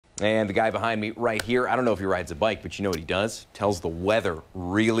And the guy behind me right here, I don't know if he rides a bike, but you know what he does? Tells the weather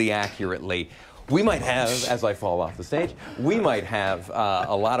really accurately. We might have, as I fall off the stage, we might have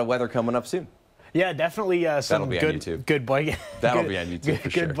a lot of weather coming up soon. Yeah, definitely some good biking. That'll be on YouTube for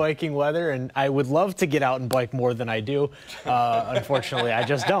sure. Good biking weather, and I would love to get out and bike more than I do. Unfortunately, I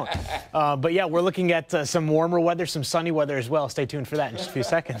just don't. But yeah, we're looking at some warmer weather, some sunny weather as well. Stay tuned for that in just a few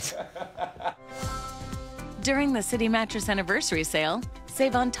seconds. During the City Mattress Anniversary Sale,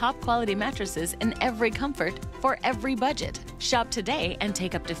 save on top quality mattresses in every comfort for every budget. Shop today and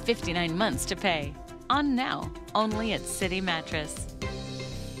take up to 59 months to pay. On now, only at City Mattress.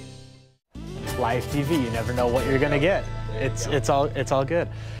 Live TV, you never know what you're gonna get. It's all good.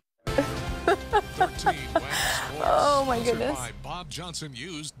 Oh my goodness.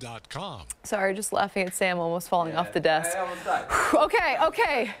 BobJohnsonUsed.com. Sorry, just laughing at Sam almost falling off the desk.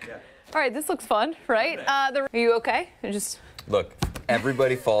 Okay. All right, this looks fun, right? Are you okay? Look,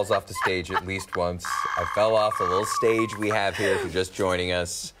 everybody falls off the stage at least once. I fell off the little stage we have here for just joining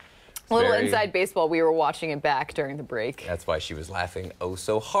us. A little inside baseball. We were watching it back during the break. That's why she was laughing oh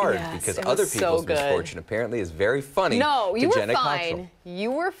so hard, yes, because other people's misfortune apparently is very funny. No, you were Jenna fine. Coxell.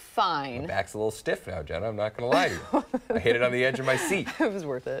 You were fine. My back's a little stiff now, Jenna. I'm not going to lie to you. I hit it on the edge of my seat. It was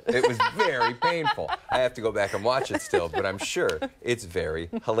worth it. It was very painful. I have to go back and watch it still, but I'm sure it's very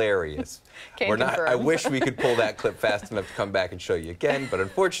hilarious. I wish we could pull that clip fast enough to come back and show you again, but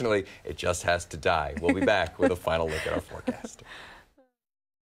unfortunately, it just has to die. We'll be back with a final look at our forecast.